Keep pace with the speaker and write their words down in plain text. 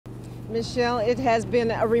Michelle, it has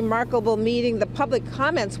been a remarkable meeting. The public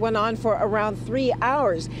comments went on for around 3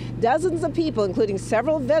 hours. Dozens of people, including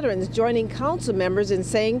several veterans, joining council members in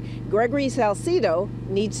saying Gregory Salcido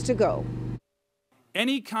needs to go.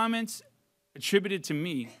 Any comments attributed to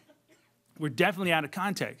me were definitely out of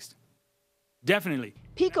context. Definitely.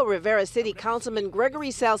 Pico Rivera City Councilman Gregory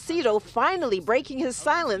Salcido finally breaking his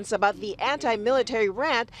silence about the anti-military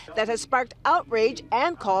rant that has sparked outrage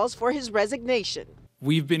and calls for his resignation.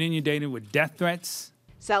 We've been inundated with death threats.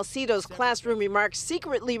 Salcido's classroom remarks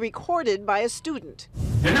secretly recorded by a student.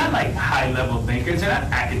 They're not like high-level thinkers. They're not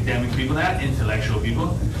academic people. They're not intellectual people.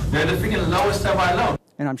 They're the freaking lowest of our low.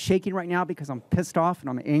 And I'm shaking right now because I'm pissed off and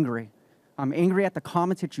I'm angry. I'm angry at the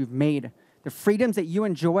comments that you've made. The freedoms that you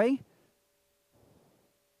enjoy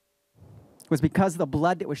was because of the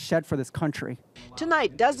blood that was shed for this country.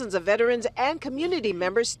 Tonight, dozens of veterans and community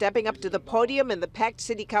members stepping up to the podium in the packed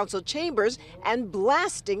city council chambers and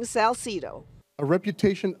blasting Salcido. A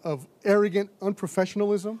reputation of arrogant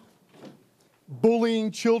unprofessionalism,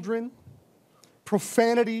 bullying children,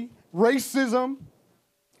 profanity, racism,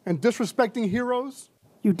 and disrespecting heroes.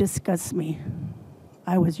 You disgust me.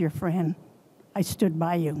 I was your friend. I stood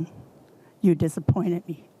by you. You disappointed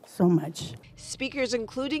me so much. Speakers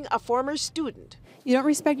including a former student. You don't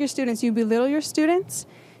respect your students. You belittle your students.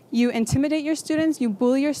 You intimidate your students. You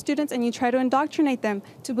bully your students, and you try to indoctrinate them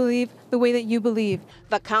to believe the way that you believe.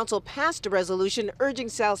 The council passed a resolution urging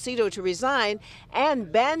Salcido to resign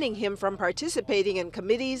and banning him from participating in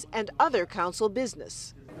committees and other council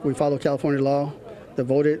business. We follow California law. The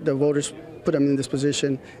voters put him in this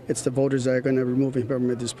position. It's the voters that are going to remove him from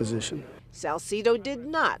this position. Salcido did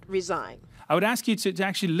not resign. I would ask you to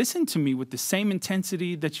actually listen to me with the same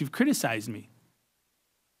intensity that you've criticized me.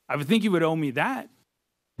 I would think you would owe me that.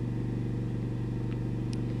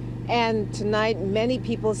 And tonight, many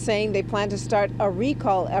people saying they plan to start a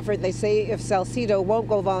recall effort. They say if Salcido won't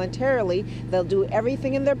go voluntarily, they'll do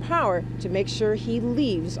everything in their power to make sure he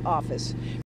leaves office.